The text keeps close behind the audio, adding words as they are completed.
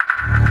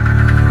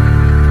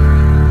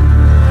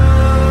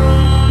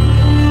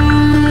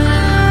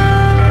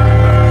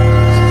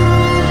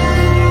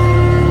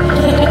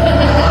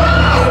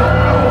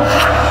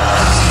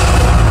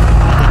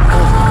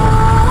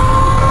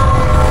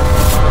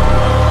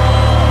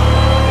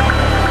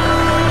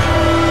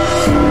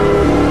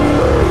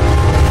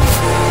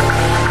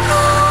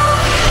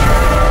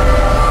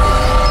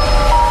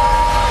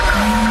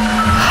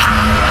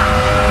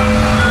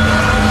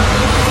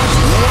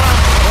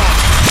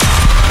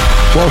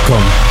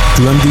Welcome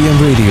to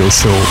MDM Radio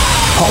Show,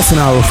 half an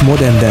hour of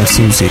modern dance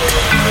music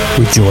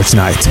with George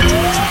Knight.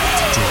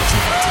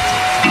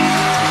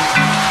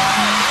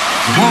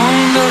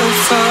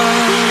 Wonderful,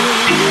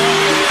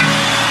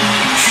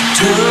 should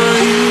tell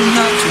you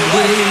not to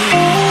wait.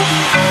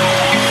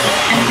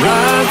 I'd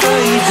rather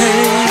you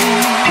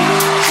hate.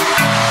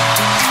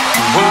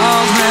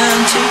 Wild man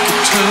take a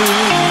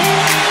turn.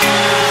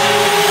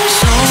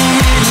 So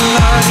many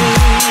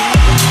lights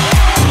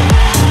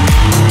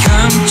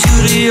come to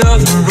the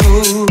other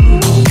road.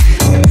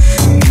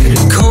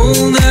 Getting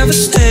cold never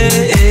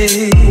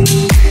stays.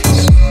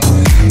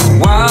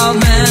 Wild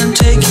man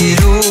take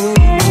it all.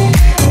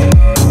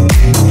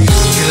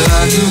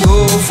 I can go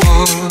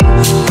for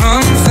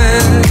run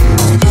fast,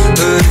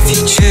 but if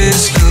you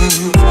chase love,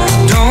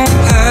 don't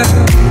pass.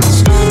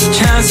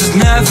 Chances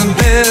never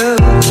built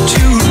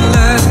to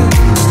last.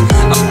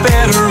 I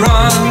better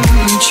run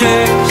and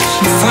chase.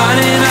 I'm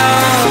finding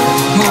out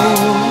more,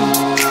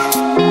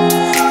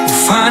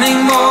 finding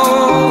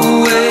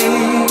more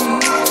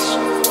ways.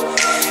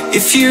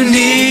 If you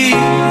need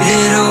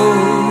it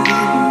all,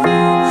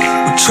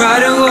 we'll try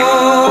to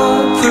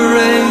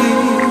operate.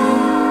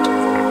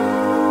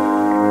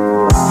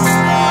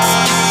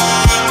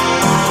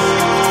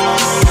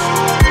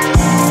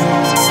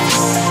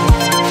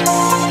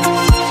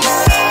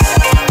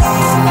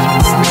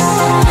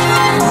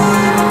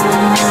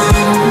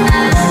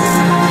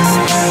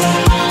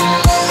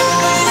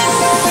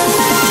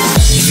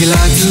 You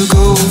like to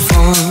go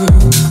far,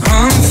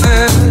 run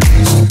fast,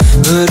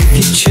 but if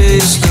you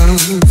chase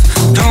love,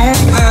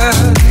 don't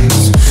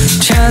pass.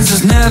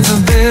 Chances never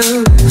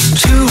built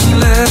to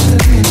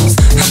last.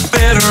 I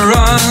better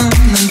run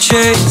and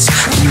chase,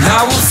 and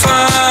I will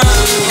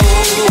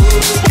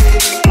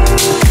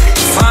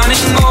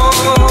finding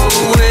more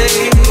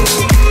ways.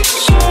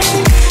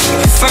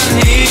 If I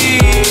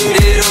need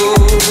it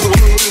all,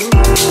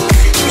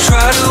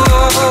 try to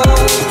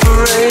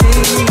operate.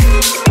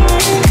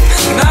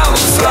 Now I'm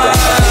flying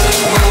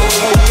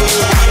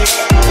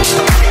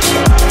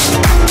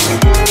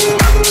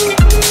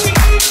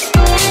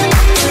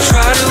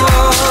try to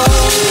operate.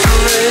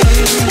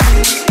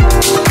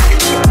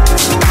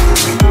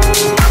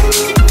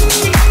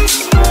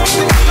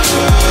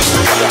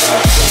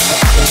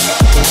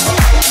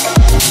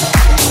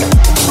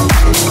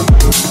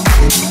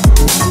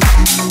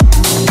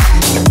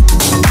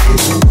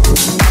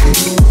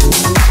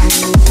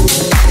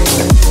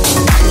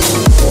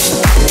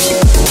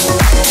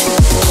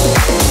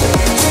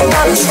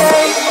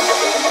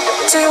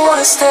 Do you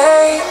wanna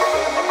stay?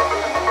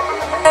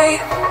 Hey,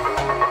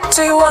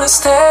 do you wanna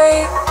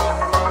stay?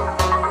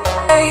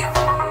 Hey,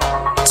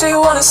 do you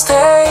wanna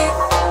stay?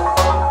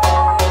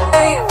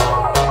 Hey,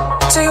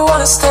 do you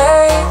wanna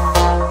stay?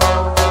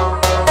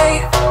 Hey,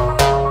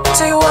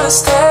 do you wanna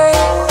stay?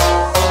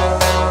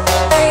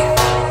 Hey,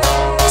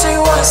 do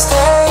you wanna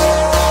stay?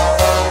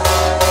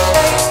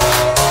 Hey,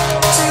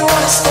 do you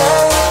wanna stay?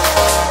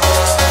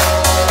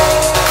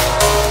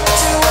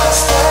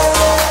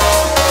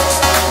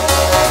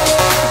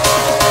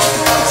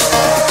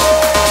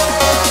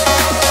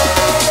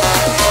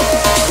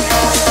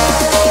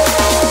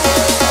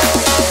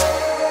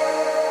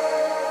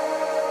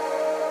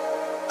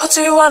 Do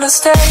you wanna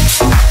stay?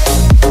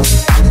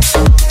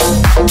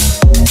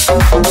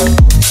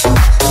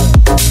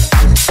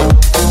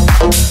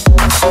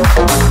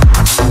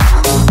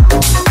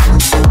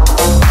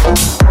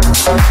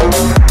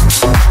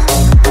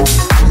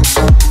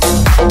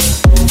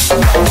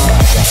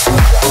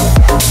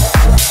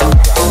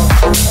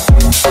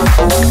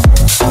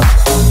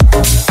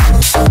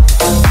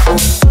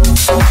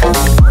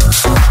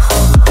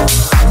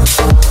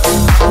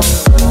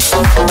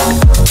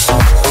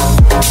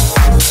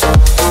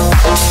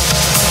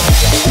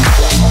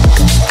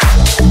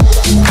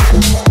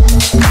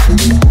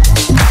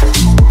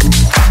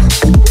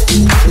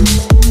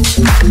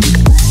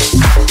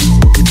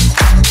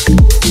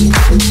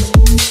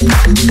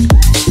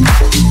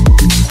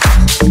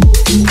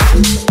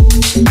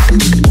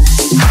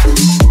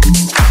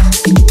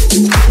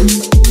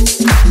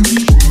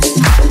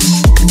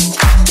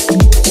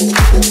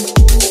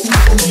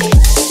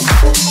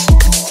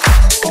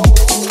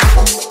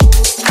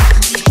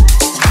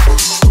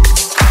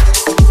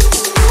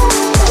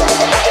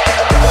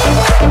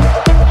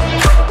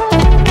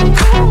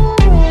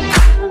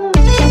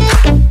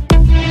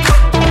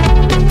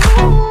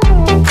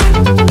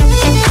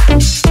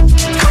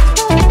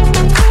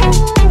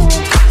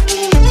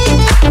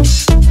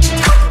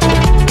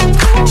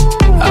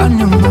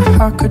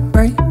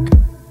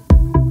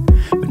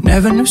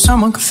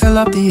 Someone could fill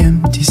up the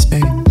empty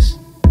space.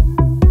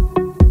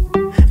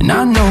 And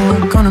I know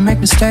I'm gonna make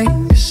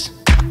mistakes.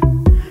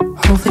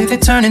 Hopefully they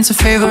turn into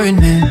favorite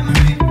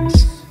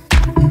memories.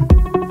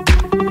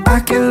 I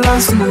get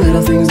lost in the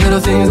little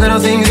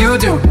things you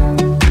do.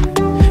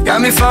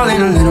 Got me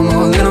falling a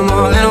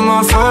little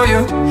more for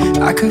you.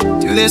 I could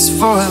do this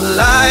for a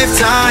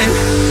lifetime.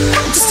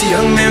 Just a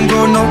young man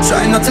growing up,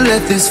 trying not to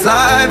let this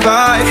fly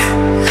by.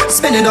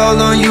 Spend it all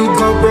on you,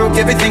 go broke,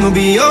 everything will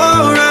be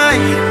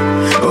alright.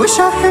 I wish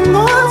I had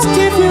more to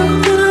give you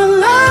in a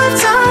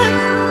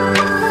lifetime.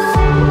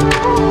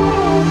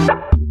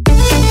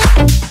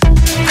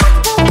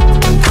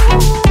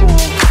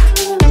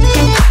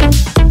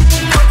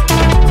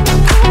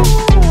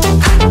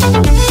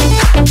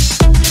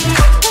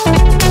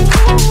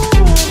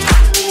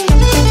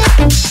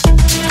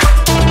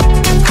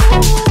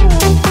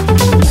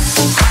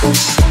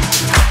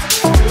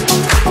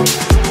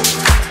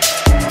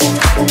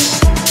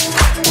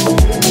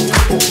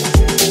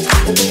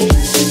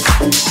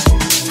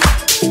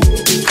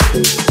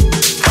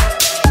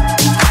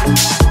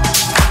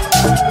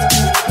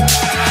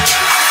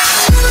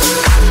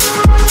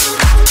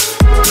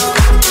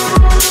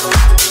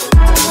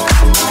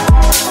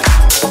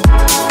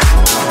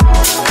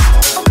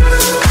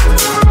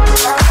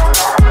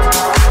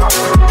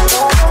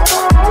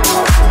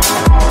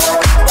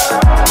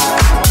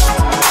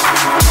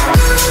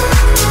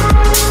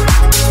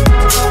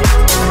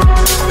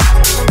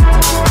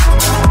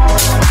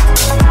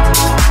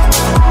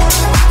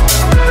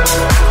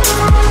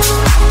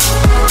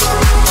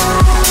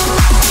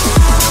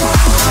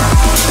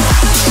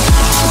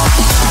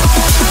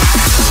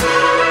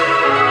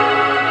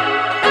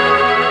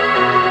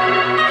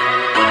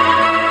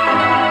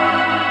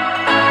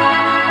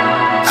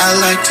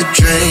 To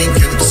drink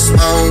and to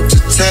smoke to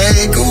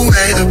take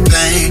away the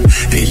pain.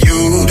 And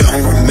you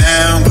don't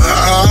remember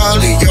all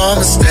of your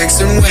mistakes.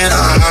 And when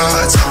our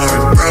hearts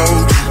aren't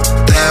broken,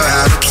 they're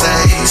out of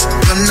place.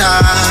 You're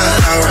not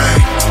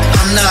alright,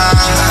 I'm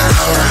not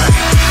alright.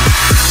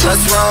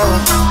 Let's roll.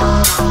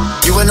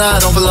 You and I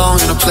don't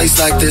belong in a place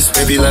like this,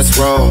 baby, let's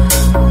roll.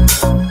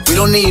 We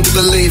don't need to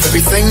believe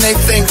everything they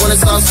think when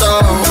it's not so.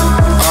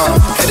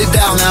 Headed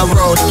down that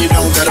road and you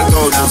don't gotta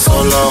go down so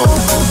low.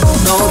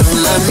 No,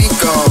 don't let me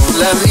go,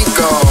 let me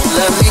go,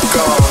 let me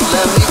go,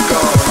 let me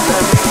go,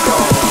 let me go.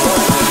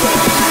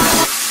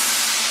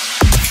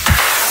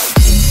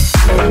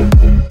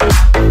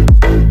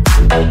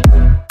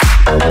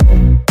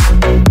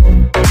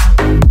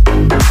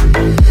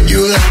 You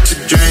like to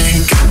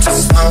drink and to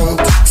smoke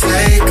to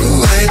take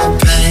away the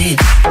pain.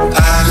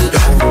 I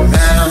don't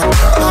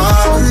remember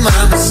all of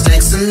my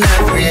mistakes and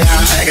every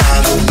I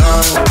got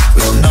alone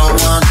with no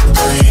one to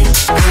blame.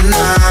 You're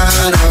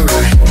not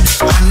alright,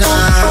 I'm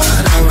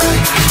not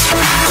alright.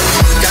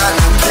 Got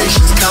no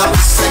patience,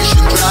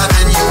 conversation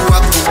driving you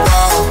up the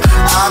wall.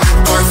 I'm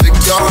imperfect,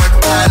 you're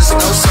bad, there's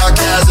no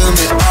sarcasm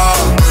at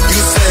all.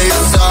 You say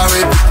you're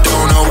sorry, but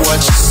don't know what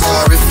you're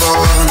sorry for.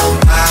 No,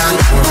 I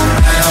don't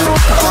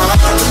remember all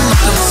of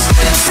my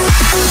mistakes.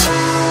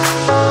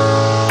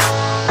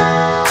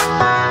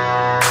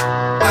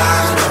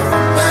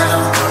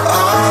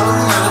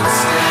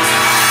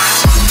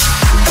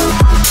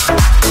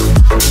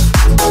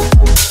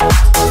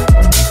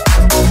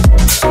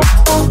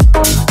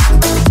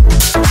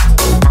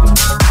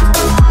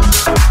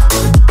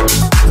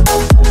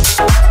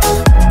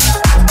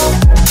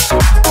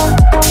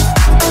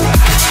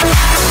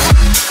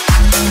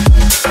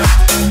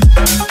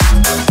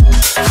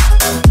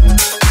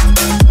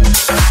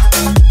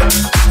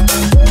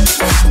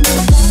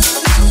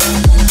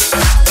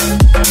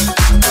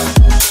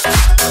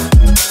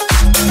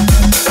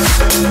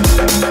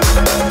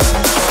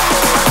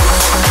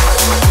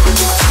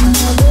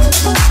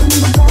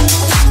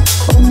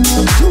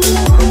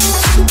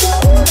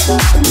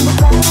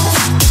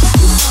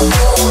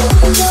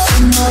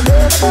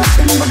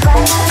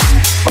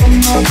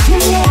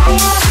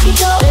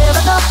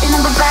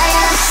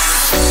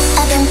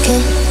 I don't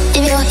care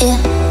if you're here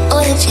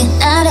or if you're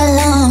not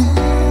alone.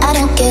 I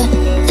don't care,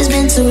 it's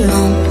been too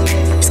long.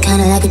 It's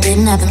kinda like it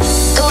didn't happen.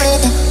 The way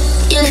that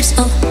your lips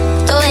move,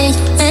 the way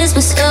you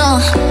whisper slow.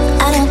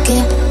 I don't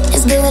care,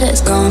 it's good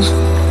as gone.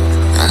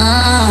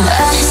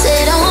 I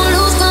said I won't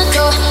lose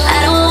control, I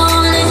don't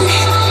want it.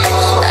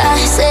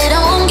 I said I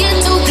won't get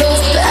too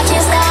close, but I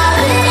can't stop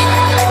it.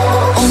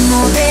 Oh no,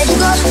 there you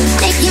go,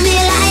 making me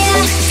a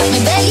liar. Got me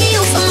begging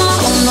you for more.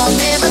 Oh no,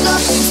 there we go,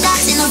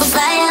 starting up a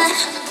fire.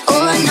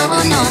 Oh no,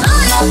 no,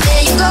 no,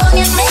 there you go,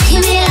 you're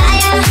making me a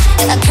liar.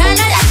 I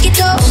kinda like it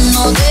though. Oh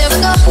no, there we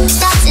go,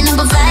 starting up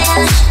a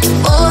fire.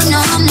 Oh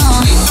no, no,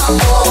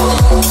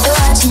 you're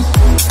watching,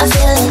 I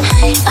feel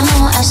it. I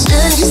know I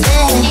should've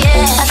stayed.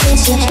 I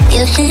kiss you,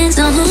 your hands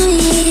on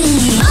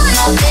me. Oh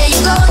no, there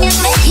you go, you're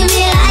making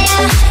me a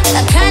liar.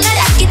 I kinda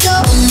like it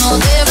though. Oh no,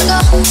 there we go,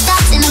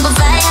 starting up a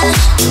fire.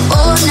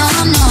 Oh no,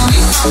 no,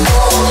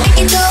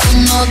 make it though. Oh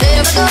no,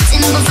 there we go,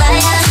 starting up a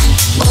fire.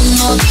 Oh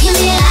no, making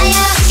me a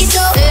liar. Make it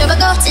though, there we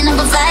go, starting up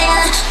a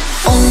fire.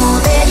 Oh no,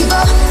 there you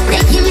go,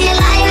 making me a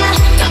liar.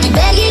 Got me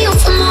begging you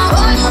for more.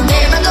 Oh no,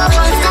 there we go,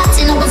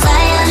 starting up a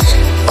fire.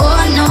 Oh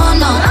no,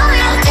 no,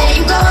 there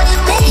you go,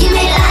 making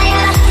me a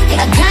liar.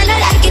 I kinda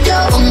like it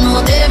though. Oh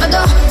no, there we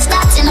go,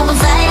 starting up a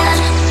fire.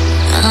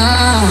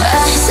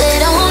 I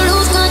said I won't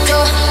lose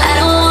control, I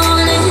don't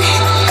want it.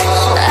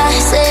 I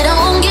said I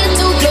won't get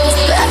too close,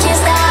 but I can't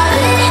stop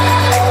it.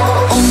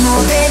 Oh no,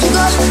 there you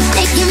go,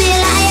 making me a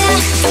liar.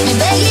 Got me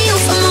begging you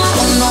for more.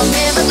 Oh no,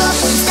 there we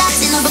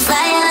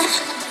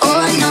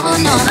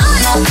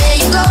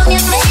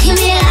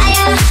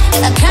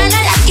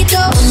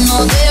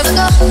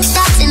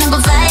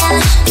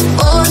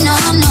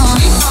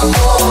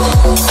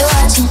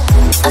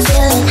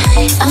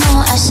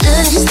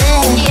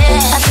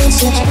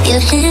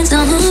hands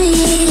on me.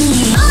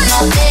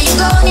 Oh, there you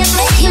go, you're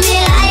making me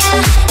a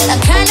liar. I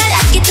kinda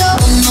like it though.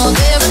 Oh,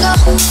 there we go,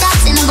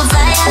 starting up a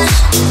fire.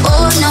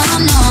 Oh, no,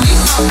 no.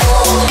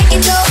 Make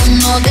it go,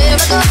 oh, there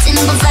we go, starting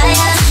up a fire.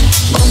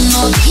 Oh,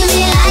 no, making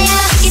me a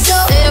liar. Make it go,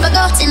 there we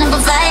go, starting up a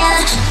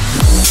fire.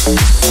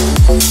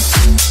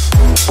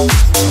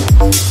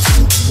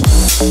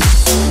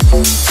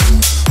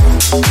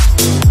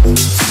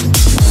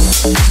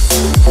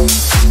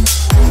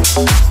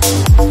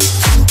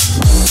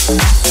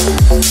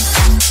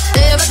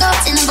 There we go,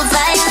 starting up a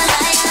fire.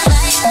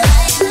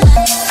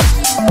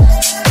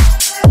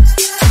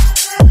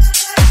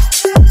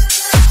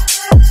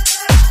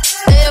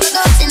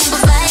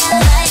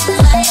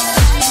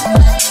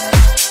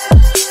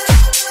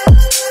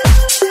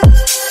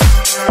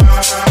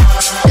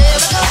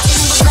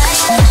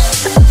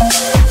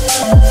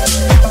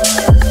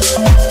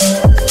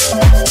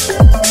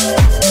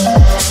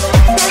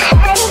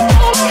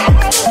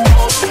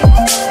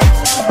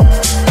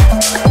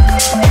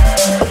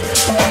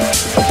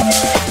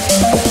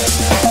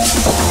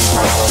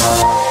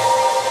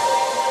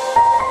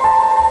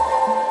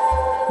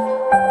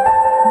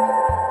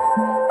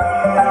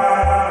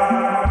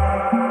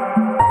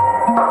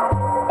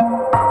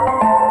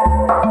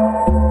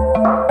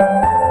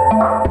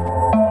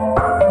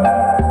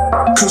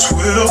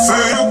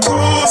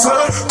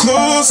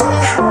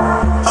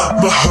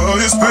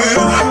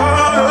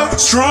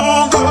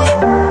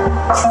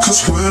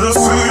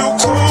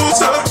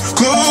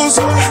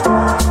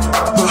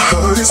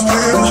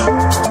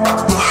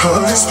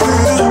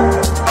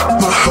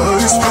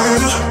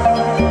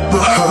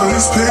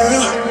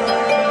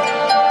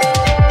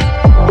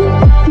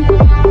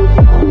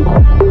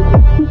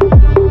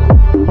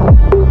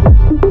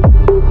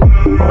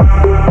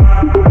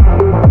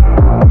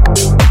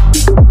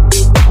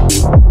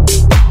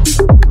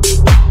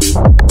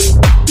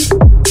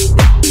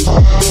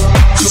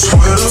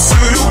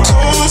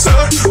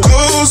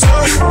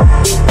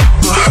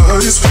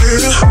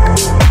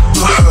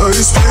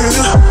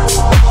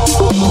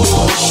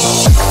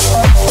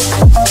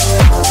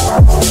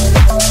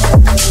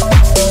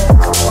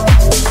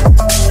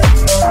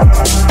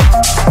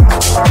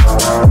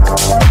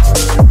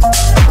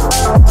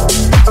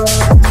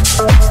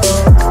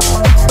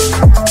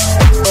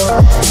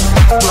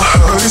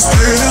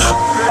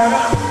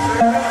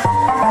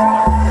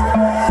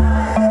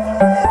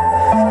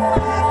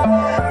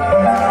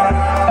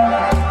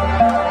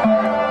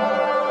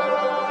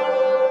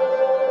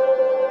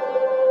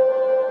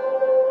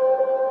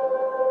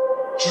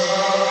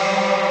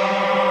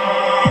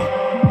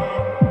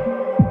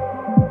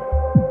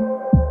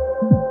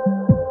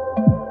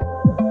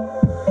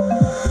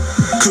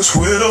 Cause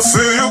when I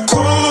feel you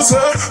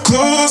closer,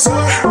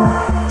 closer,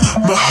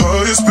 my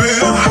heart is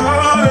beating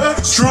harder,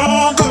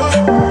 stronger.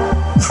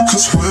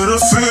 Cause when I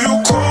feel you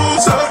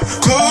closer,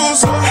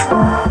 closer,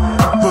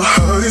 my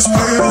heart is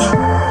beating,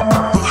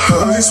 my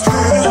heart is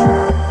beating,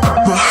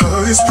 my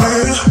heart is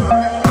beating,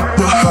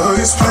 my heart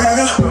is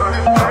beating,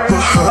 my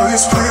heart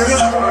is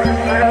beating.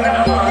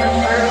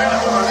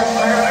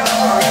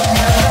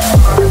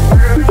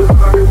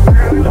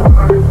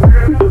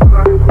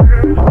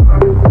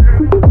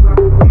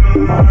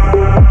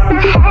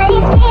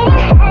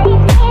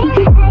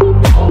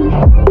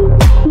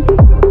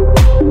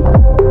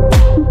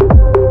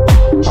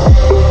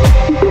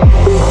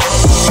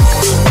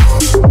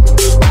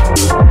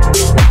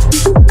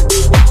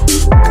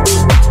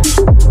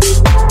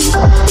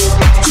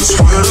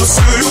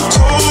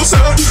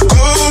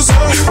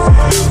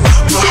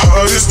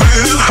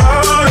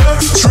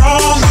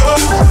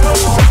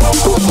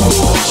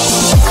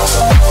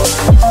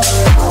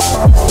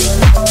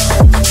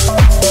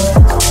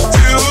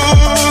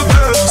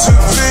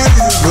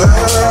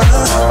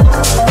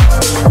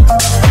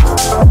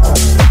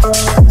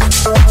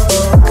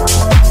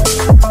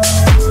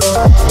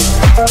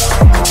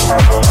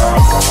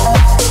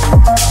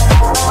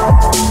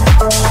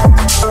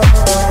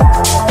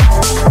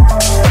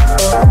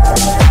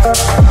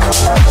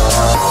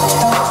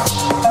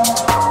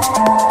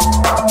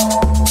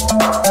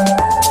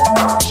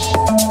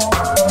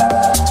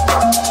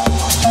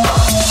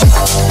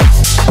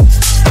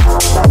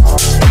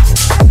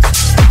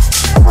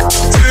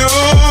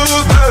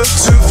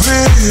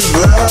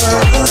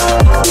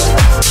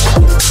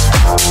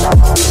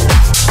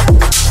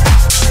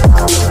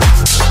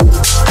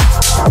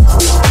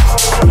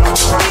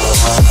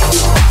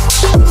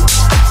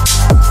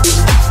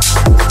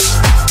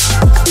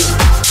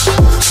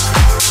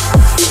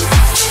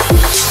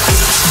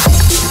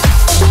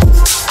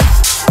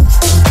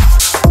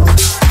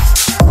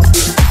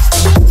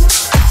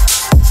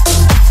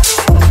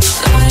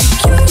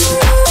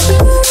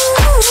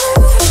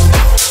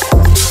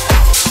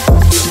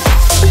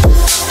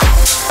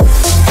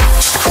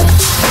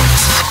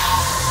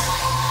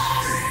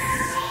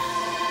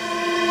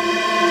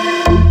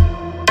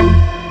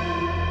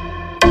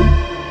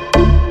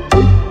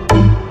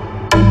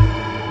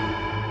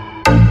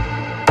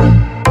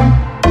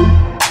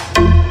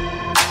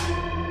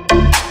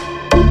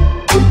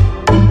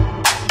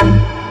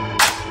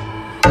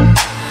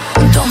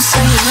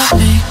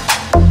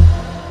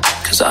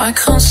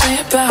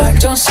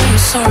 Don't say you're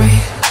sorry,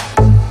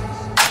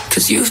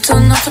 'cause you've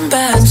done nothing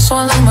bad.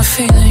 Swallow my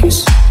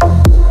feelings,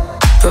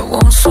 but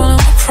won't swallow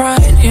my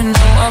pride. You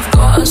know I've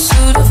got a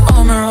suit of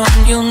armor on.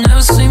 You'll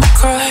never see me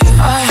cry.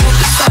 I hate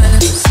the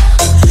silence.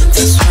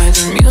 That's why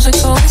the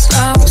music's always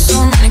loud. So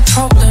many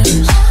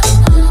problems.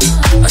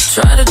 I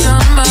try to drown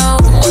them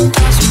out.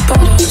 1,000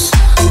 bottles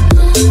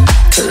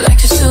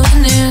collected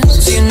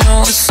souvenirs. You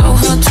know it's so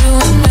hard to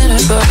admit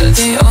it, but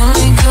the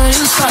only good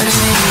inside of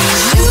me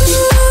is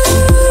you.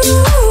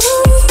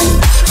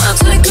 I'll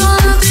take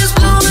all of these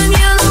blue and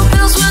yellow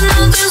pills when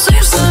nothing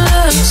seems to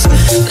last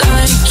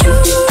like you.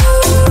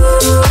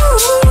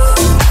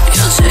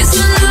 You're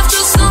chasing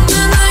after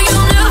something that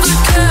you'll never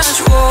catch.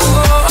 Whoa.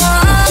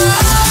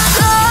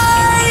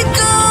 Like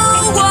a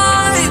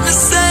white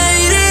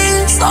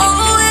Mercedes,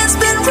 oh, it's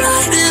been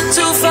riding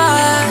too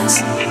fast.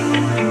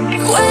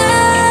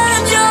 When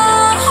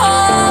your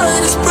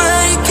heart is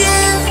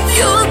breaking,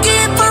 you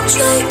keep on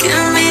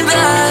taking me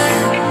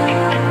back.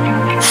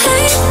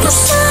 Hate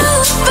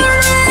myself, but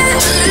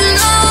really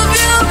love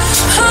you.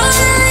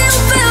 Hurting you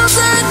feels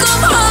like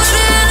I'm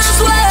hurting as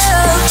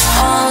well.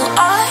 All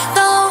I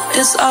know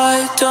is I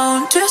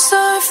don't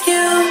deserve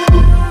you.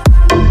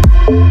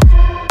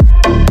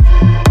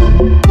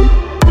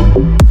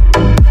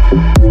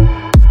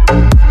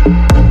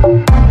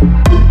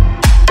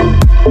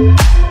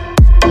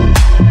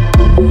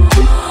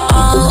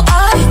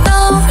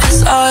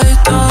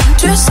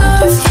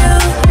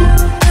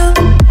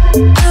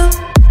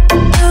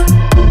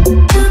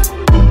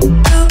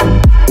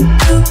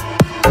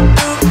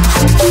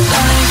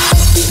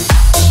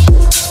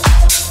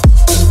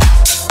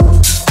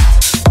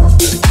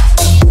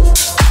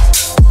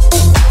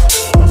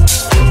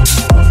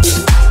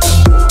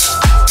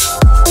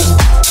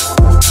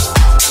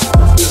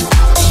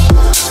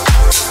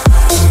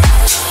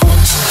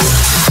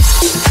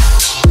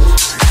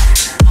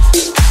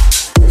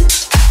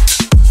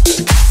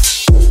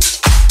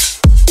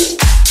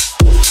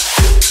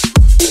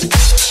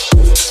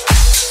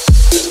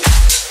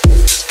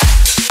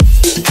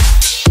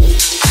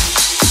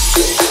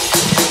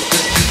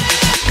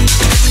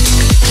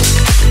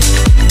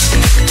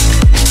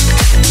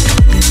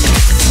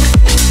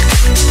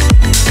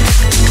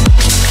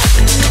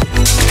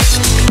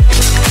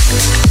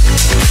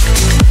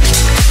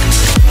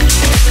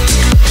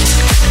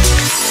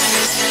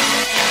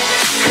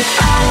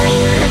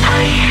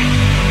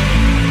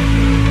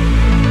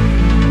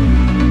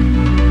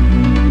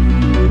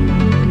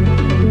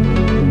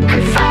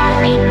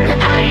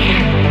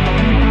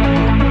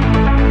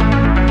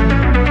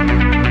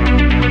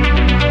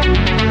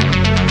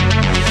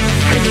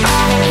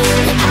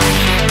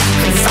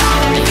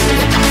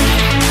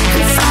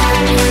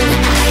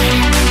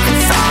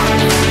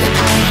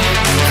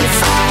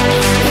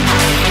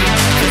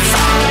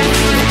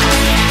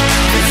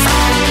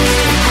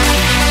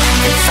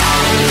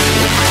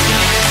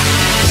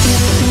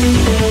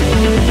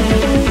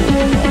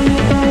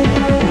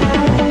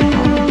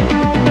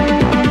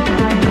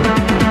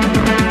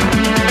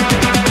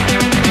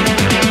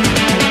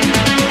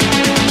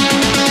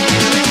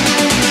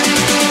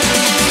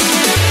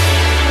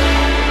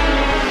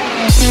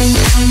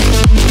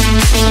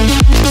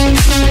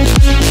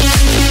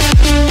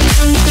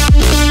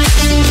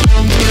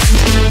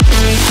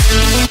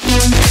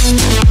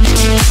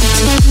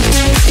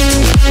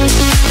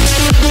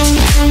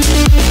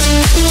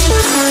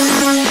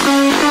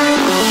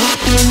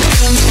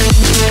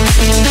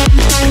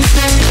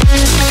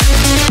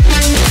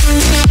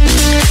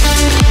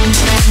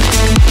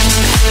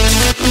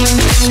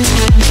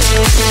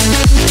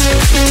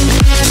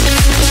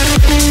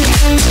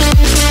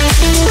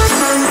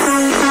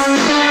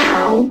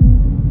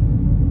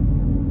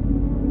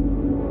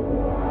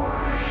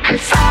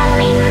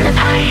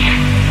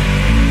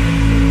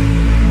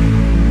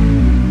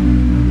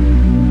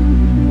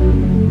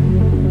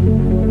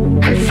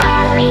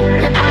 Following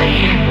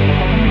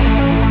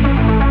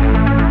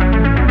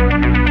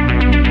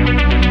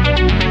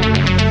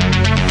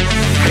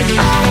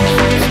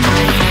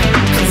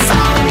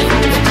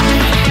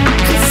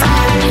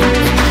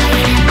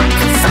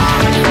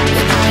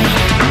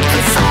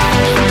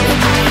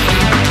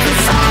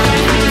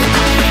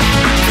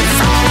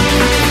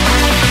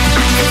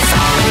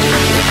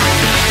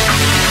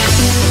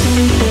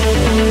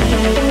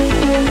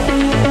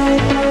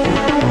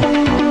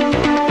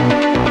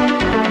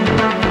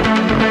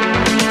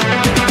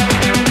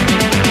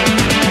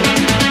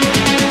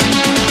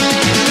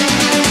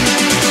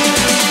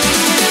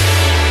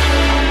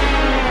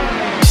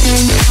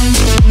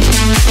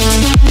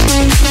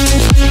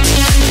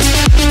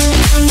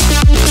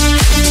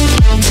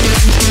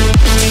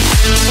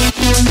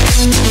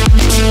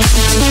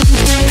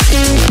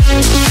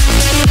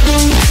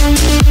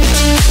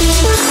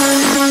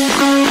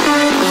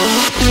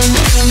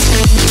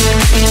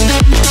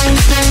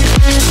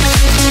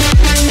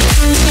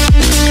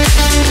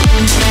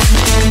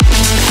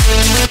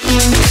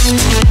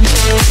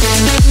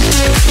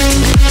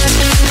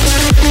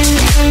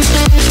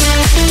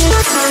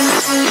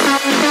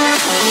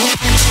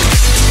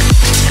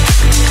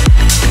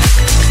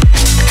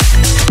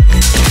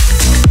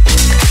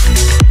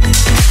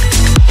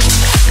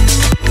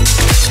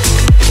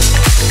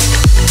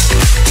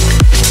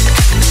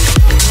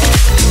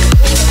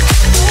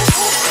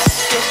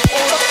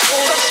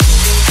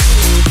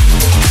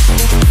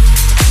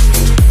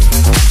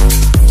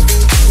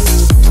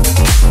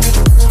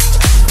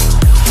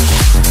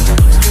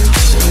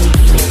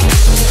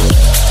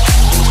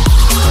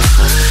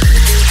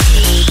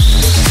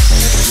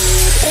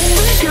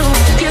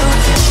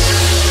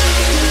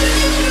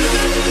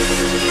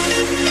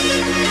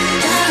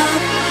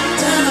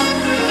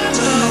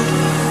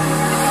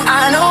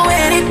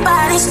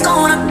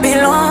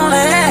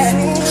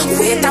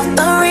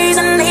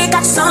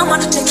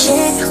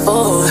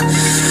for.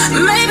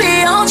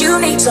 Maybe all you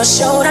need's a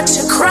shoulder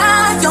to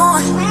cry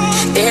on.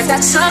 If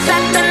that's a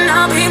fact, then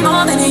I'll be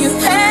more than you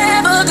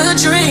ever could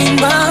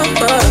dream of.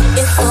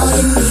 If all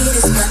you need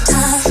is my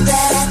time,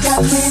 that I got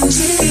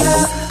plenty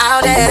of.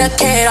 I'll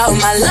dedicate all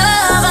my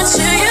love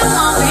unto you,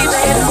 only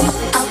baby.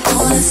 I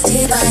wanna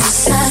stay by your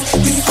side,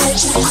 leave that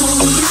you cool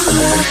you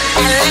up,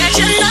 and let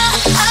you know.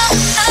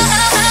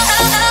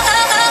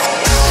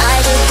 I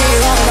could be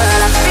wrong, but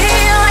I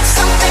feel like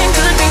something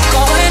could be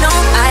going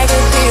on. I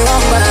could be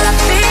wrong, but I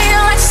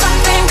feel like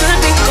something could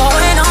be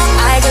going on.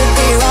 I could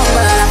be wrong,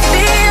 but I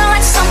feel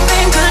like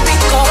something could be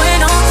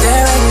going on.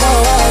 There ain't no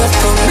other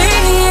for me,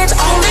 it's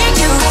only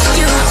you,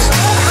 you.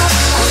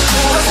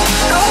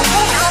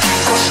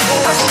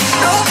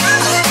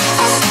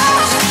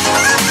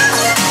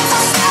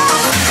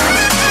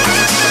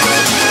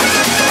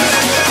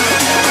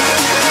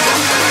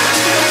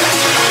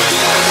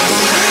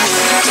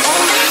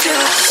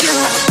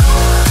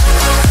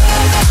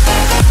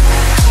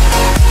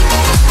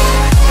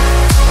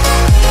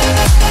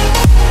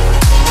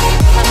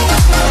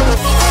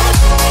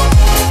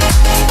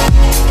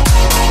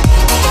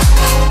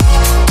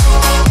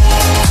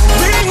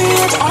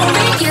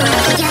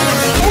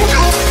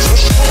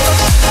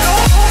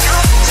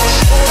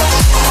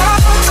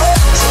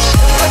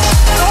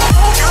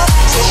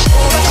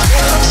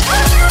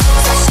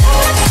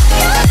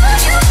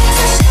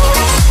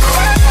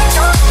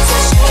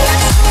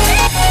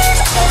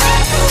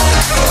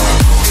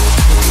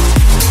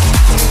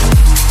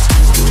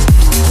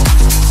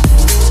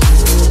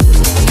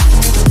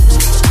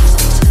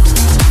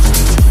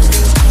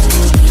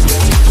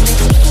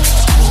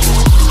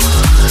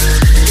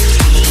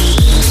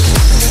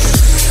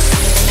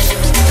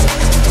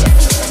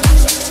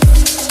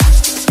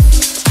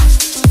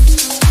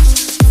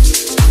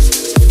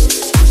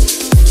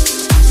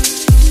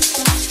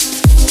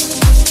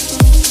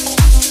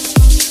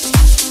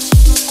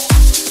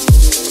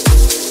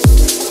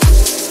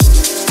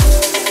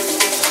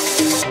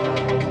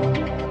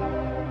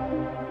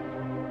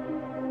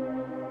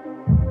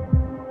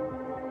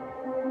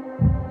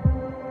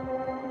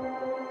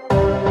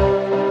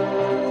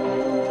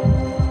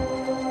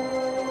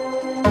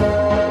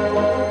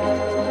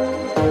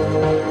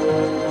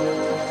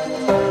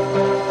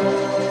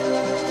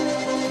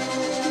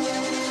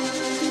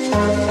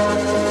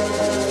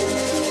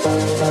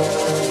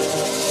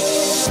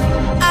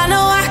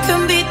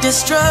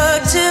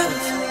 Destructive,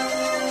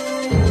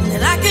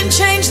 and I can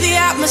change the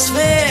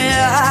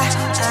atmosphere.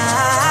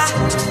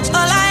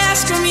 All I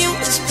ask from you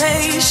is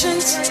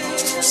patience,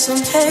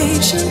 some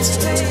patience,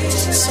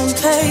 some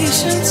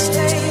patience.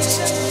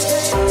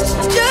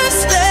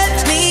 Just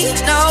let me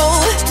know,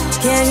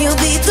 can you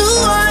be the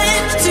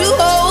one to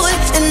hold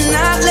and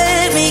not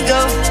let me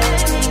go?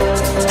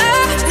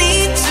 I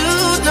need to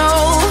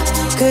know,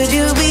 could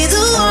you be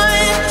the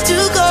one to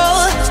go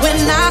when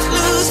I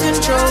lose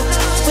control?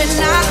 When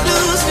I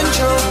lose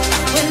control,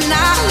 when I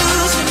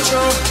lose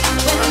control,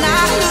 when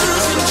I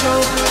lose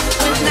control,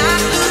 when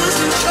I lose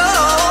control,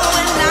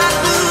 when I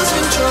lose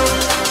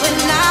control, when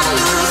I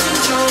lose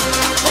control,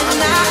 when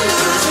I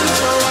lose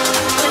control,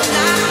 when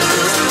I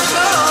lose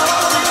control,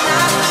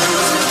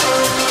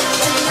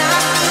 when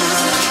I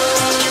lose control, when I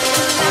lose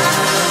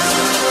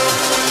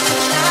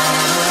control,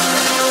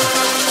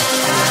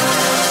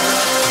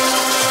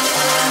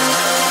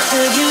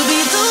 could you be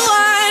the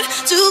one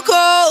to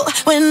go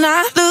when I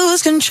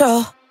lose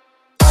control?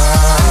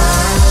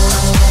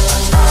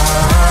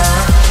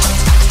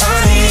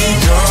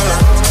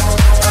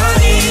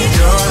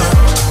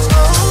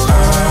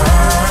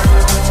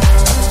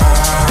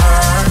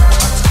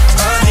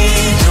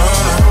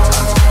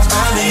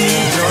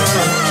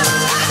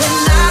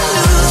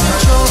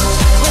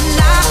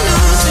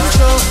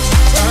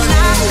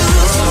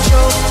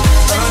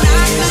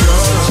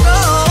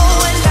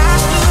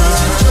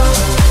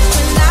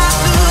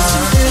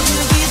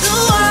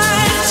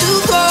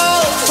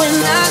 When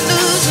I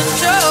lose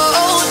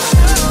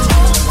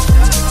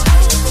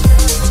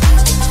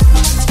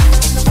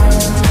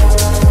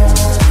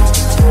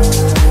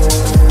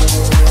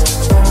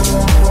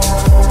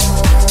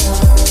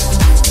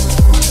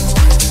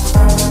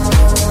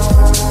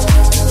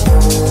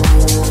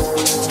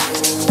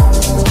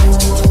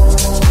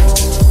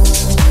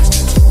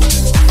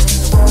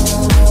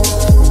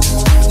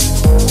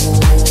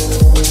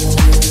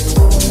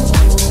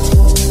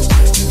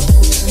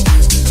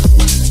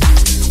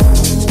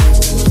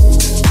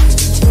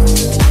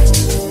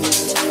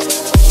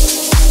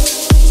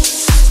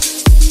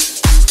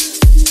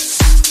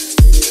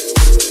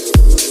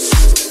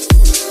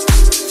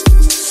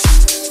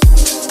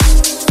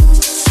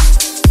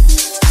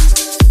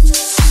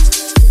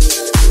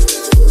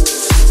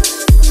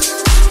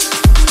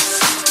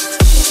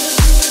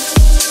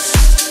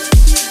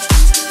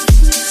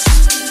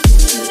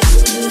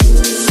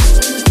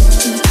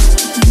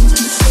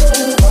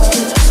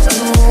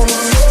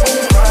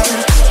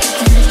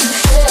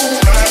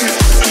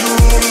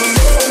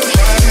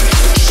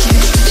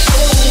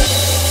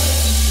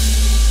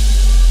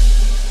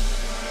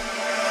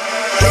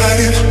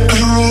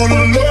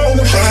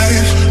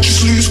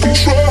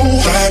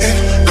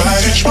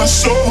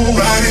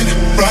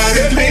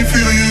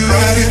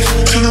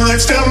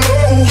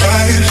low,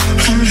 ride it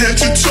from head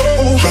to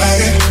toe,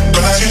 ride it,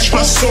 touch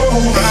my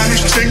soul, ride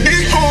it, take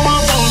me home, I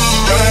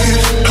wanna ride it,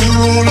 and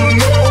roll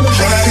alone,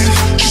 ride it,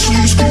 just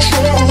lose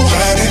control,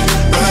 ride it,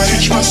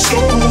 touch my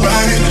soul,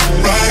 ride it,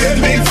 make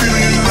me feel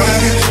you,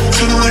 ride it,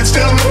 turn the lights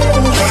down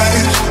low, ride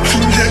it,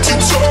 from head to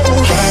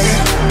toe, ride it,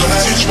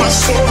 touch my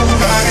soul,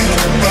 ride it,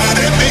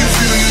 make me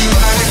feel you,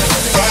 ride it,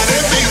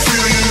 make me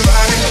feel you,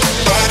 ride it,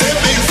 make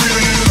me feel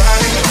you,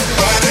 ride it,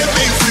 make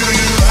me feel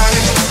you, ride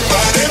it,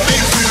 let me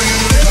feel you,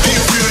 let me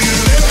feel you,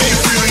 let me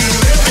feel you,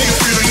 let me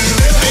feel you,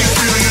 let me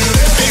feel you,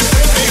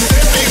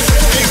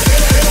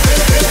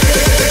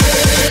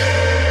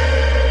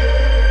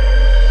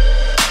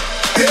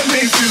 let me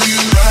feel you,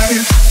 ride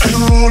it, and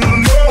roll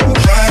alone,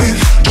 ride it,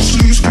 just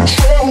lose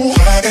control,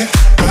 ride it,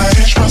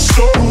 touch my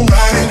soul,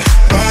 ride it,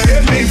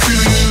 let me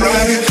feel you,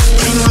 ride it,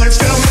 turn the lights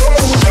down low,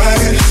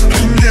 ride it,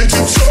 from head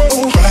to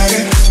toe, ride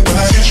it,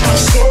 touch my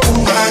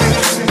soul, ride it,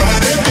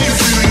 let me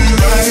feel you,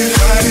 ride it,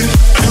 and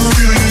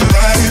feel you,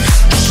 ride it,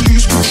 just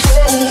lose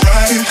control,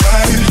 ride it, and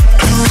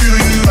feel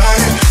you,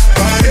 ride it,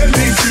 let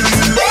me feel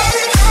you, ride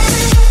it, and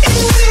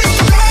feel you,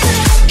 ride it,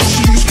 just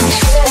lose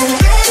control,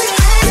 ride it,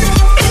 and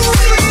feel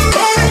you,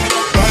 ride it,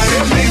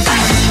 let me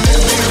feel you,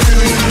 let me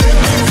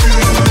feel you,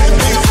 let me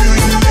feel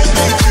you, let me feel you, let me feel you, let me feel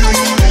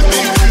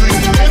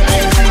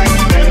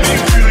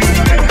you, let me feel you, let me feel you, let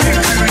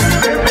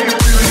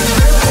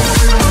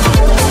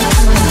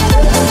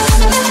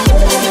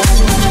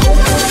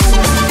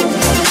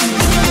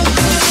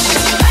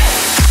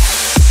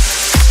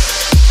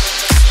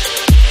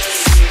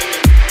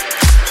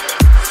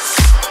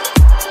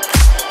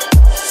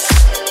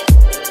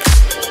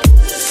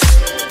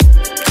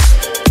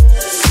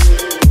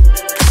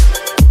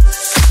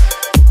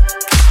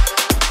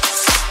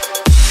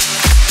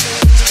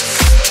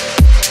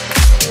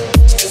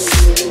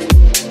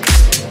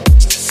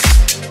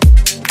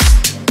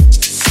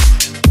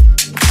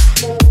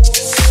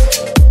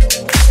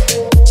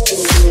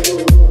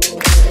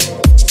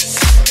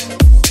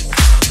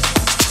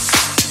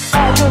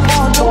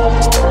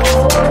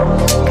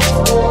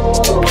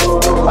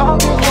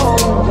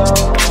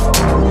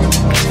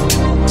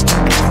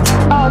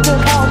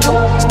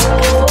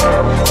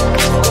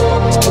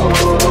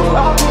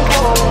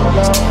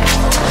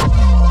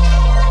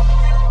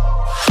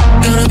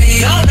Gonna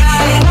be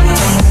alright.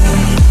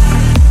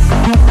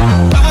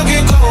 I'll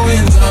get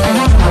going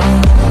down.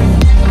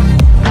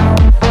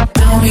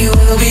 Tell me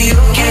we'll be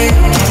okay.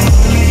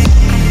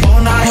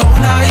 All night, all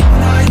night.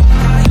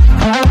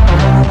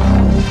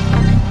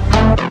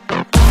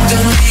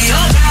 Gonna be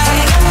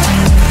alright.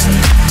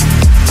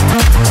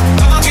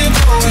 I'll get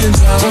going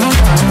down.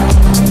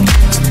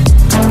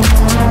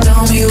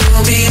 Tell me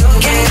we'll be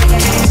okay.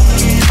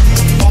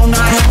 All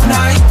night, all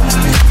night.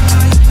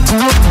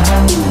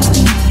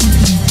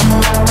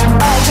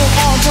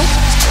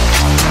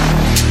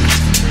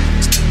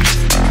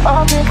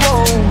 I'll be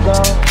going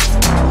down.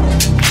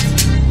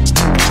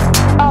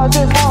 I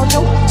just want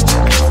you.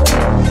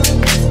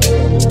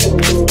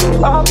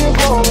 I'll be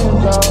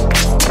going down.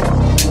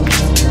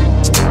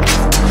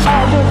 I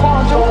just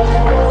want you.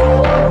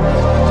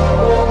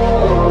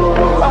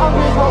 I'll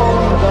be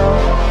going down.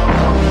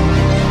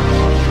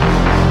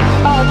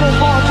 I just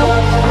want you.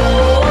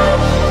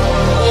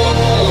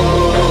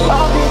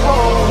 I'll be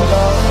going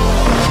down.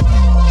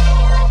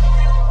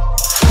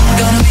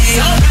 Gonna be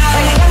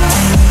alright.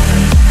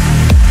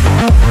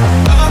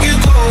 I'll get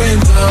going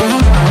down.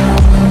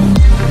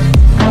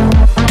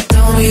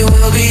 Tell me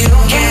we'll be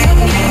okay.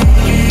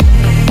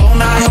 All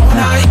night, all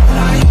night.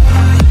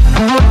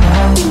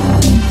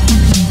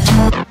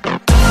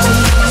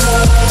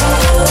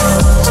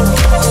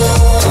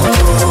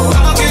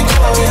 I'll get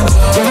going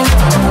down.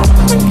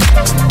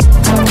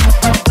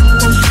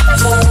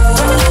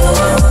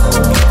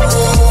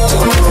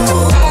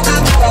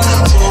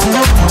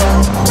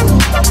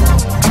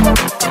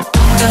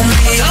 Gonna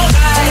be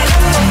alright.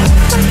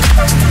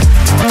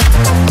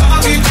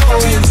 I'll be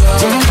going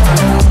down.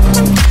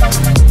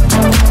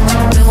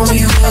 Tell me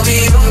we'll be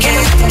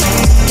okay.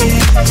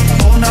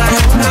 All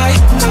night, all night.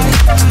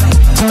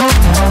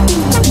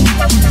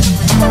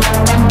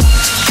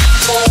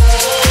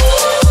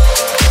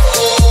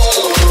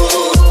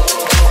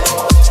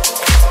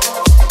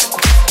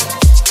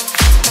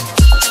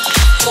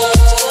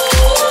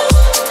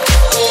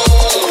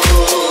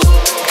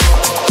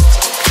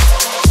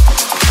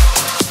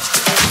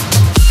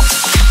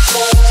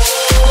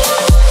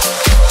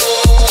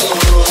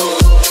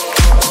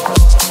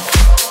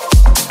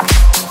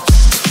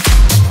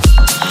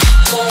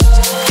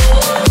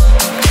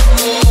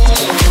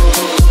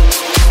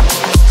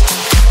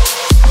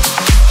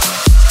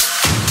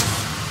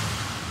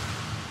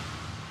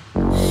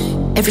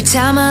 Every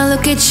time I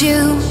look at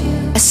you,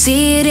 I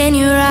see it in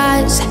your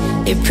eyes.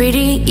 They're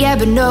pretty, yeah,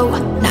 but no,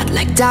 not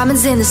like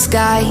diamonds in the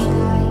sky.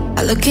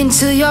 I look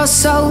into your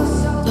soul,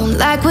 don't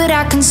like what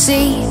I can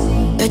see,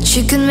 but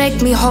you can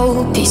make me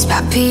whole. Piece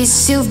by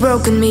piece, you've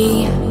broken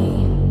me.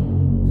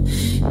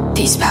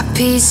 Piece by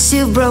piece,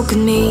 you've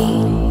broken me.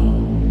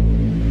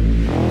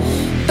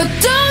 But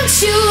don't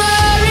you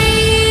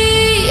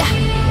worry,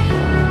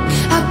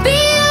 I'll be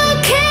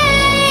okay.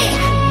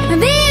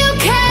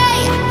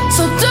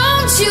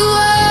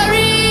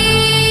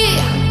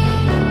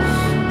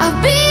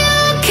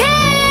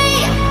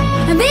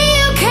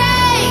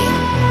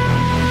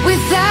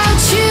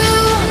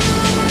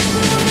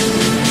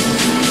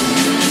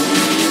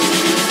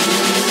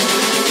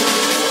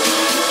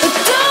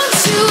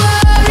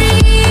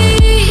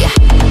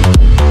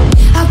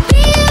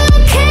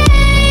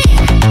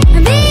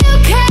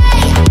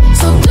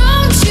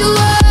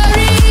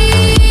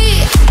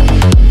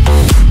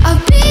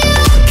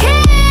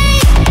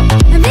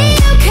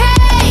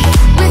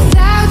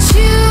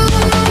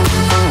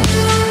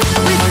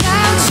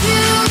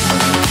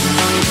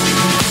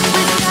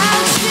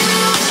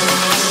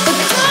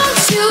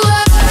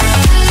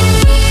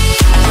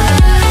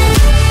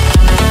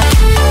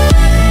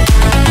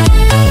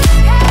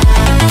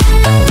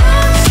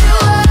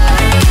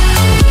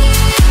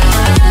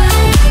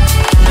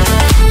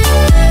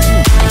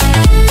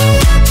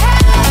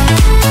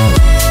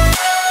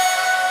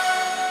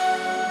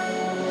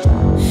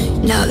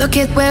 Now look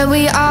at where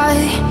we are.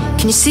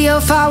 Can you see how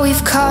far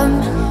we've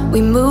come?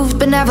 We moved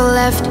but never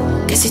left.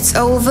 Guess it's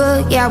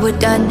over, yeah, we're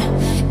done.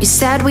 You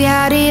said we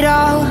had it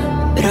all,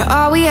 but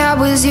all we had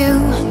was you.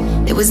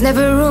 There was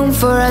never room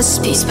for us.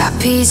 Piece by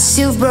piece,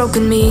 you've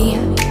broken me.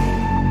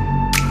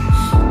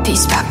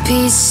 Piece by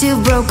piece,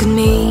 you've broken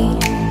me.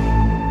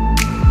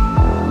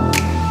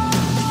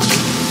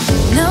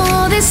 Now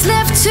all that's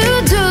left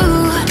to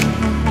do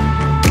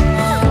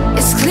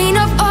is clean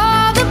up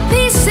all the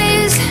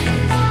pieces.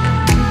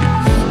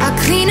 I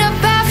clean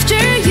up after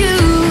you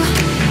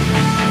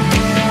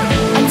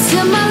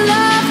until my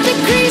love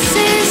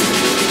decreases.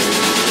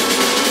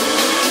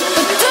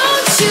 But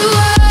don't you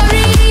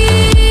worry,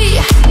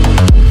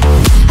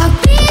 I'll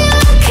be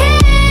okay,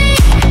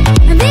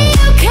 I'll be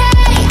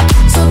okay.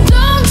 So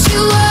don't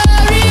you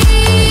worry,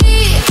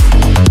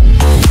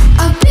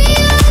 I'll be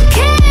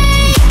okay,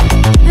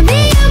 I'll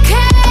be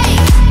okay.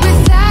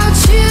 Without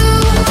you,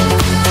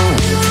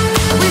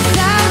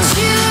 without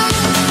you,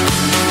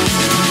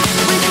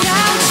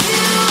 without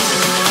you.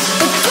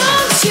 But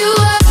don't you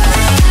worry.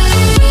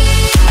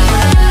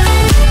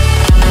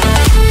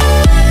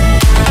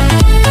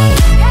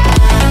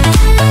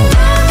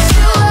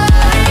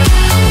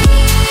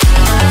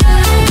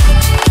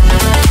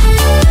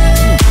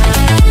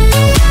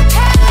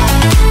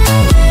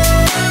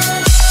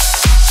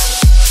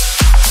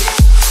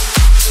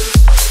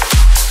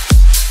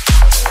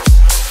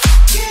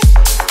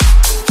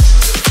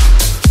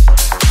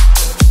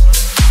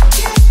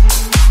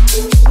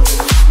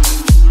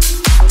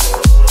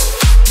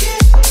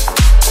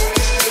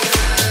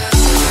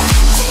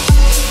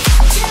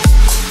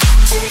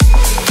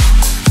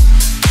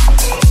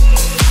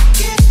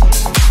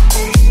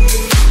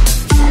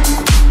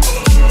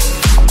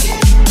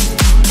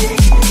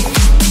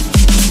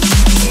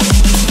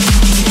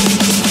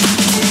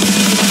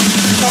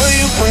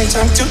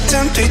 Time, two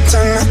time, three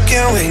time, I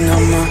can't wait no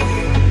more.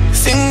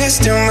 Fingers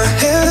to my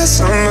hair, that's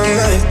on my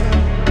mind.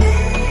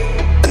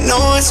 I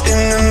know it's been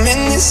a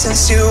minute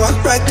since you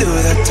walked right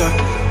through that door,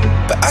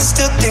 but I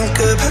still think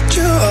about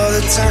you all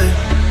the time.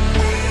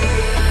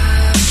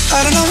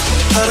 I don't know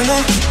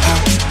how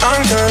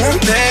I'm gonna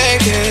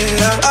make it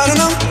out. I don't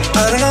know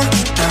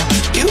now.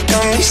 You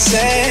got me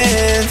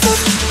saying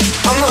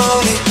I'm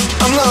lonely,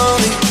 I'm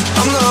lonely,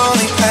 I'm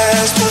lonely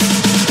as fuck.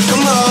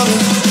 Come on me,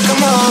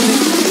 come on me,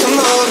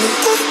 come on me.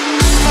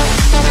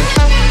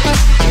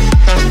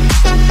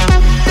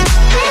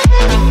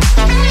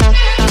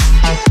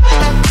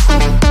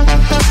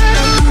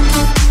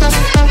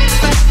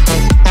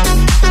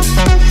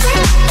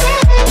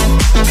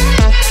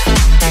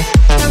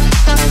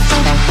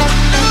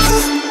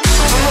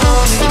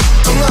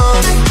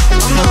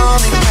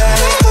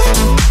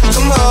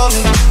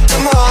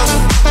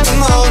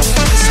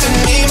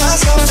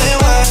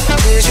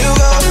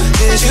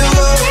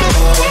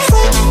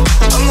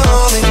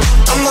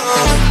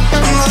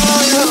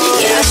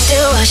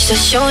 The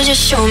shows you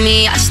show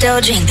me, I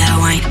still drink that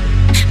wine,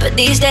 but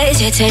these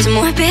days it tastes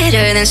more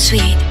bitter than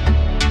sweet.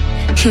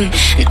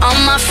 And all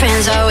my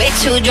friends are way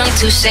too drunk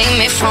to save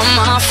me from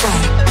my phone.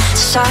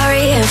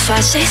 Sorry if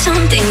I say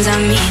some things I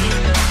mean.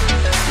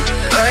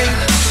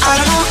 I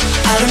don't know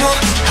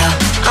how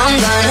I'm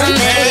gonna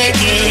make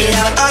it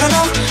out. I don't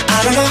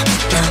know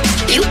now.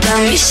 You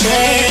got me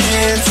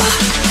saying fuck.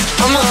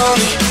 I'm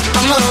lonely,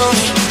 I'm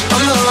lonely,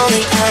 I'm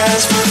lonely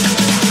as fuck.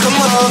 Come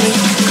on me,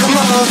 come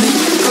on me,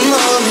 come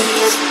on me.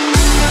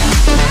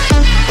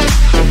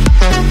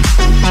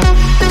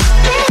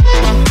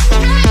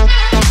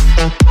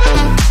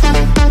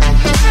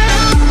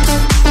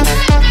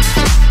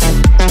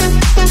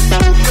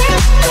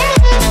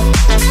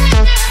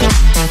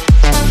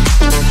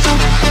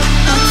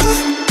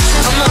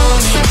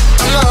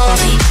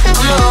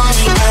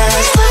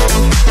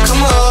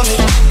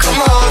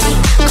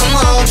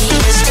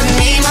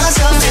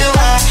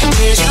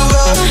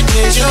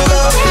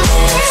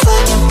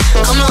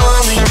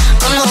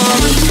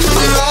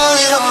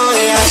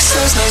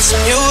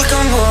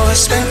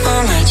 Spent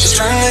all night just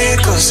trying to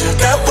get closer.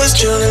 That was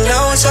June and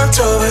now it's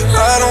October.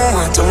 I don't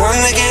want the one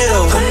to get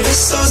over. I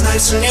miss those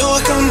nights when you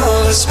would come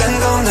over.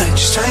 Spend all night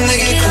just trying to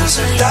get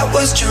closer. That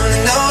was June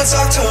and now it's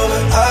October.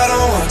 I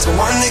don't want the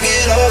one to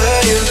get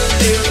over you.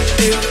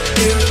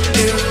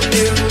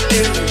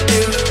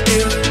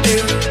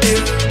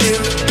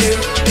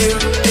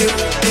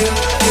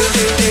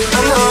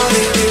 I'm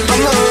lonely,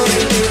 I'm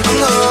lonely, I'm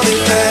lonely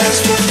as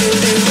fuck.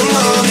 Come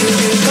on me,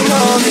 come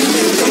on me,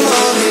 come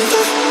on me.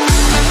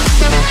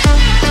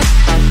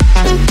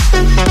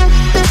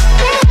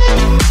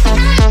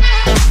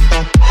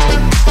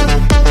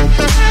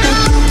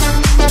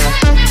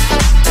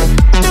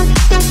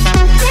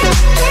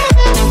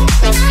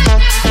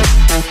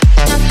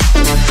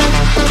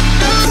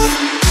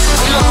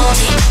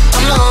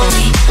 I'm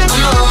lonely,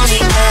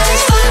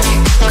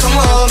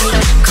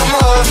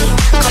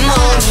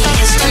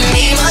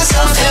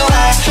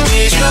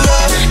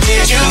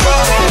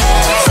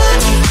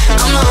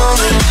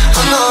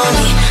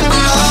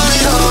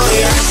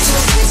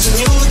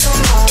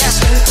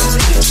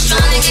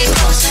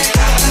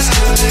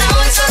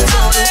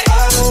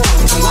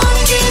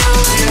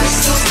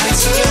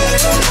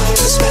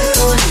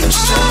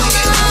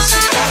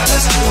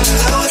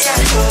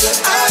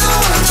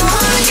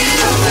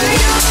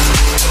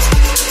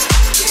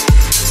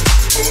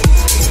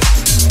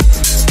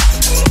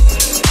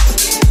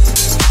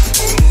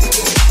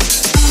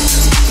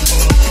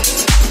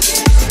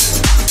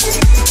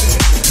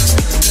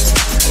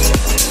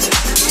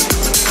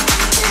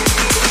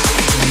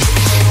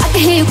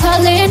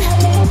 falling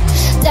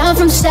down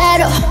from the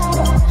saddle.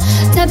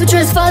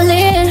 Temperature's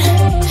falling.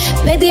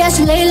 Maybe I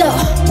should lay low.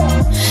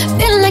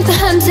 Feeling like the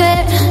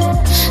hunted.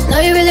 Know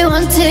you really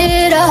want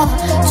it all.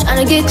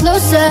 Trying to get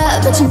closer,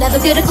 but you never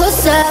get it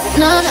closer.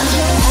 No, no.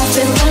 I've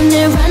been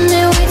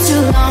running way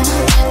too long.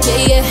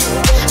 Yeah,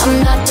 yeah.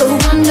 I'm not the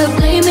one to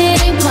blame,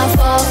 it ain't my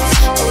fault.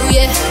 Oh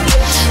yeah.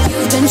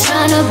 You've been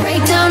trying to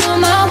break down all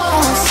my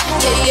walls.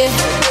 Yeah,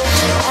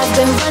 yeah. I've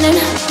been running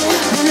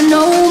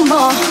no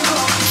more.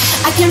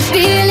 I can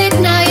feel it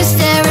now, you're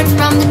staring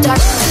from the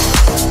dark.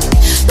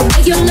 The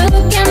way you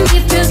look at me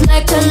feels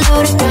like a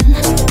loaded gun.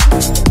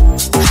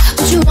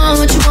 What you want,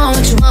 what you want,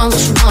 what you want,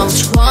 what you want, what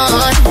you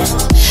want?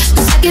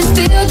 'Cause I can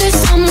feel there's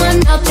someone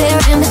out there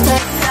in the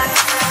dark.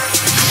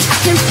 I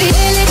can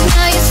feel it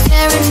now, you're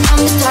staring from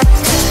the dark.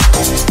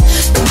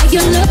 The way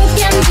you look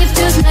at me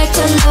feels like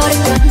a loaded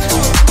gun.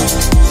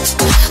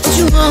 What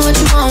you want, what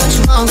you want, what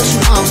you want, what you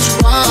want, what you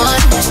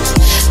want?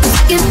 'Cause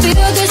I can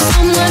feel there's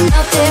someone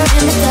out there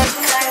in the dark.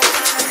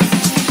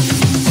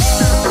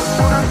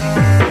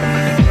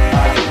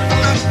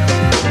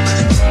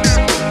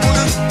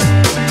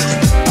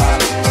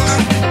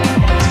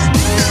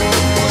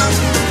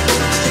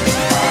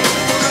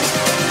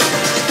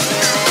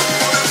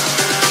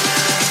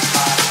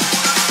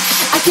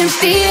 I can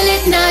feel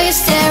it now, you're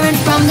staring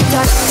from the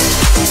dark.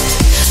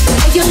 The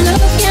way you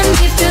look at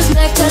me feels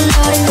like a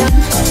loaded gun.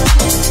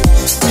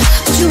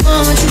 What you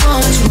want, what you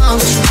want, what you want,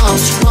 what you want,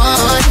 what you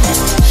want?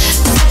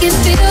 'Cause I can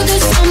feel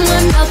there's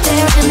someone out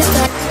there in the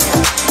dark.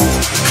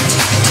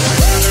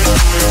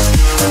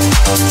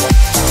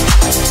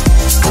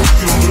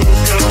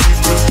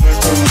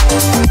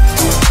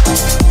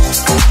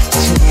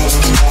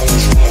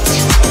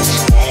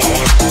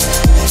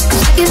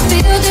 I can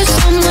feel there's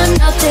someone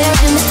out there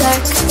in the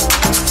dark.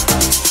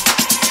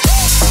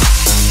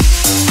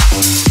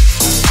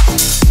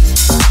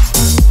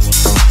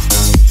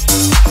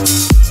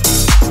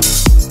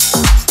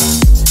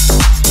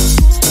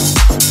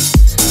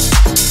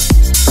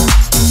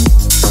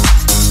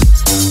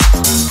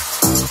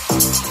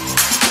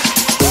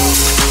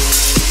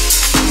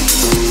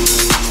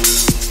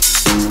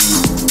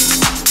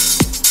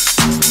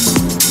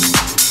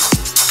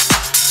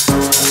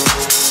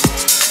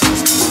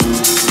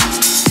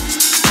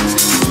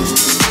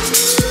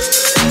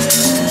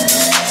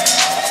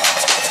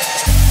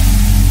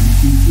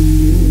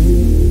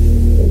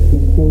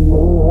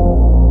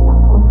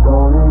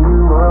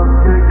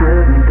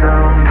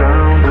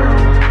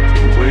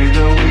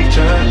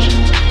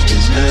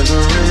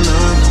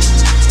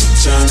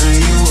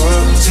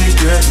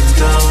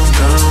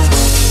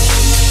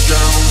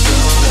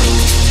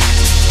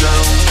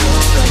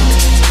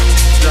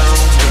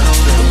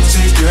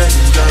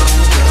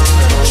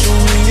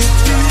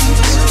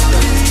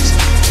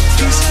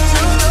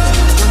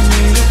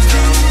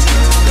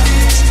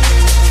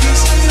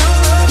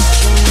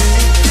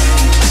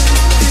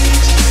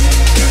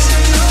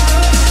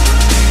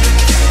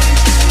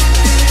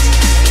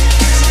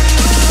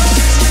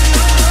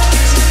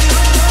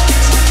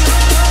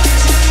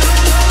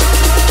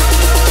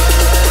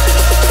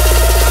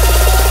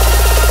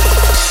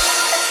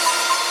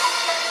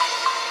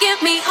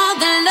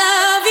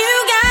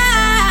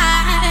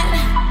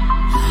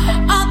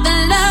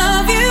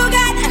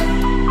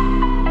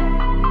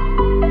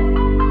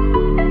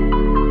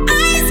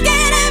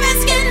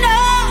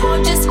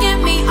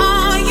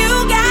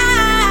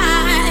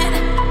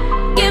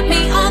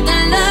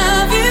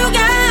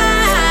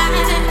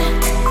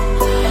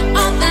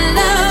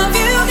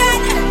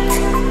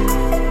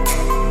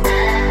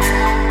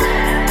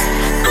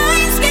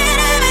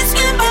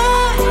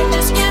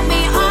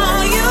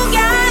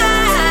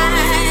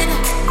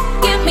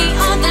 Give me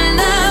all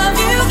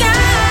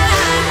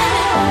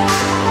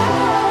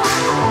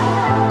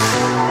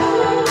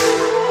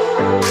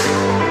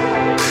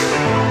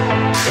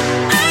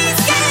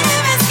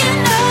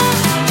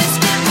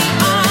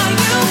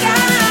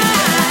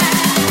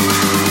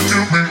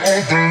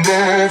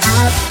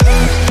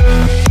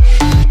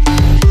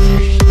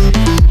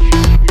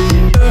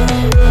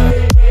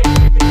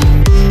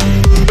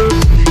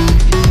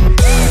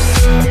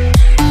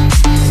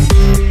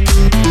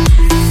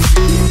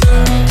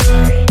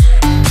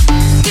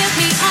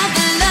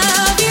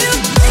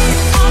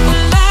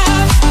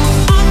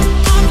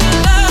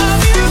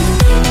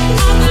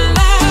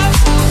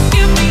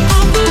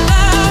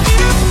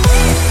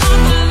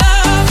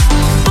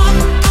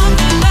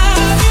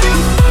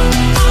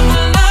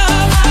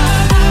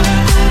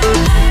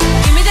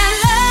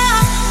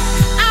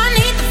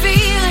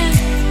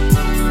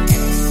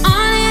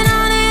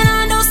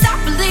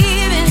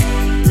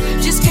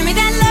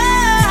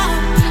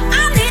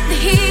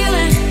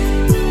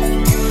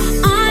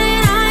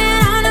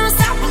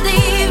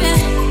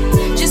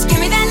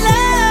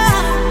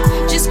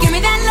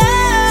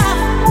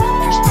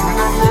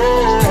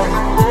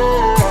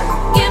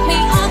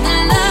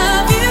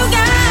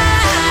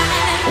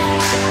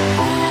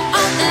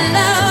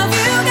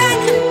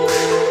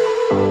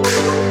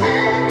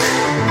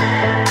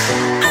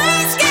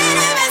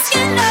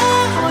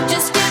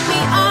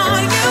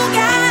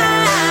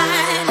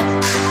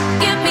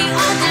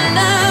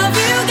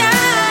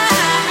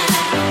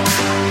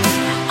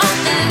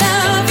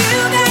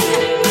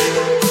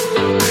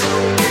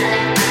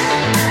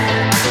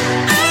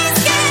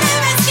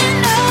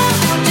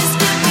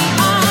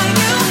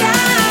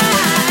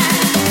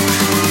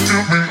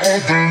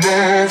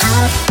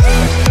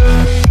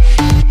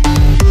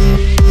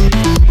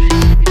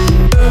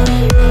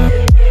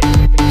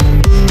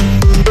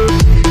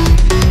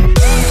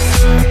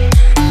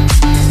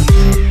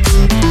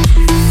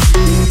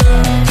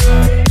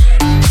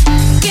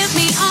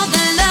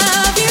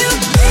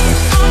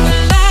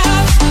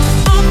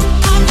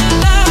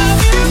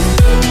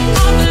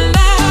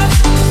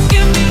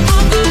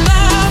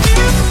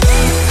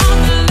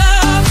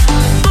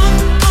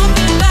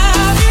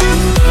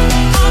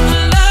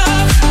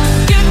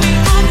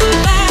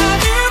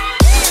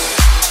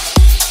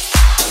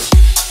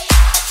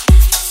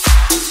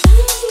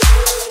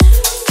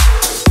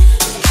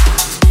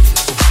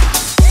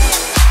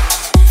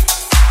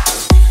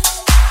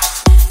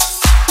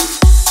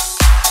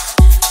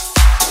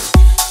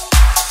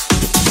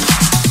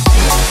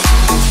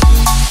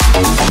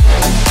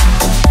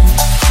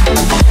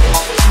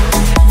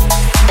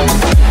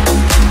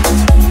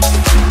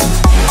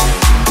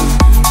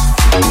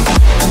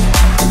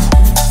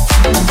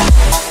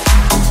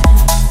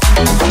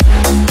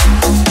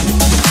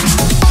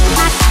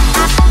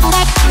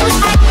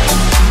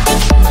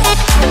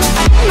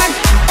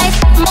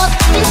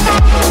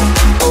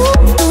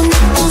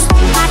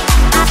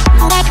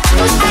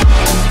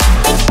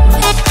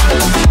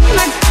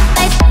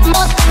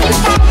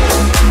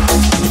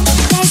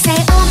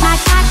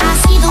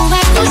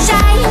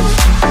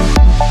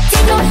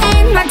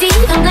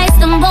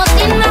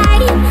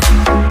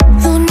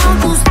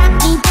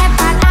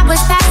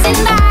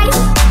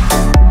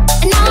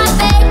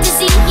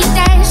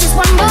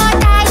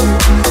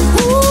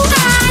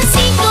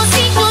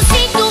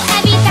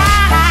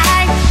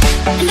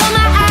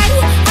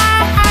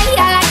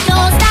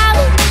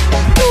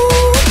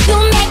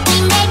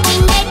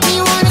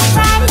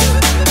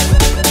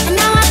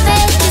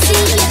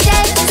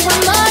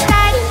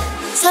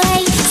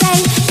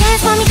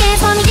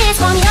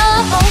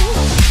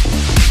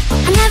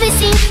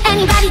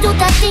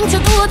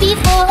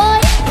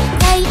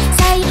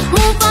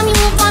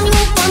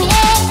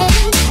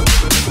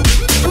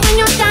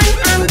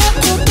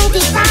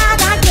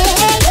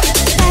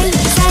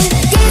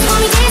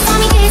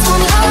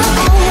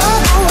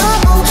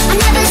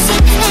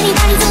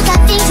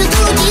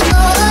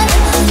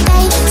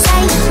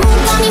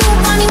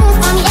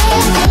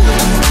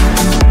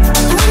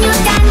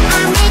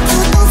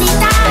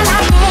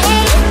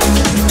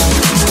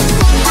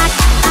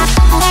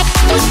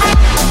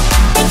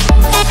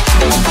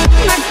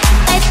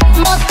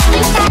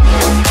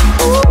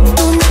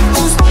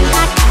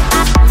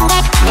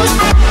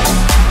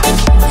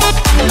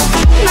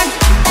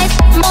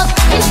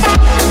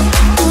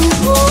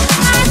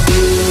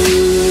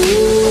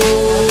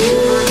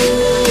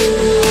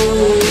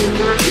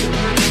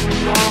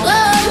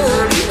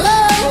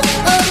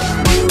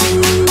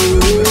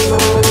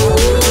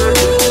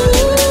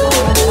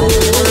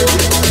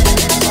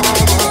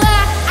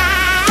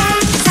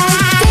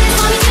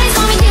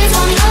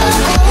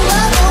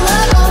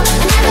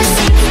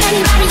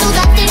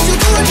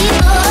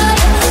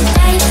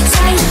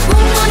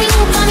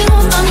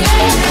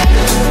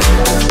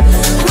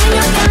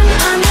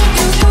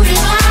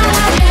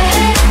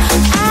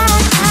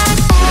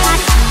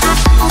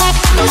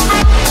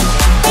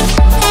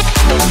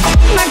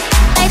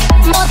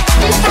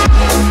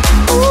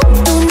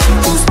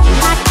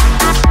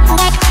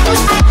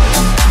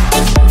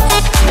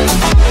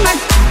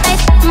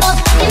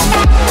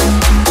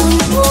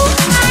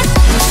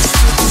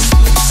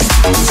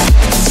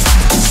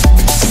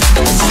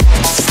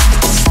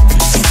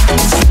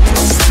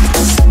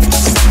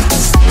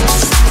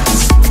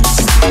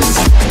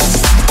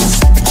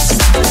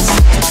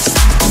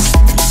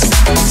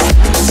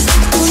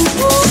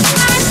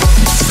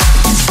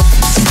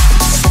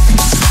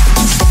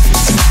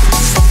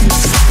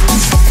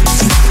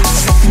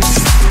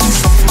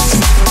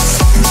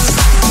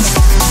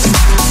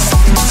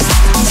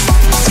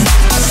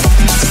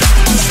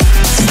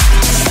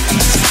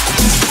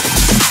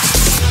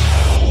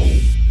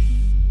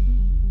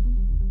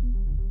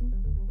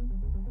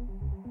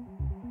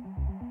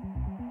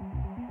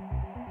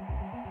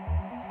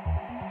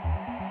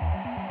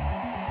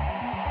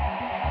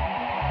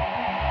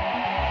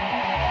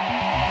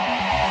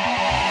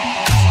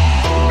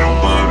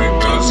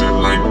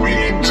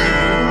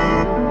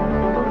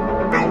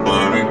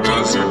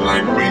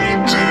make me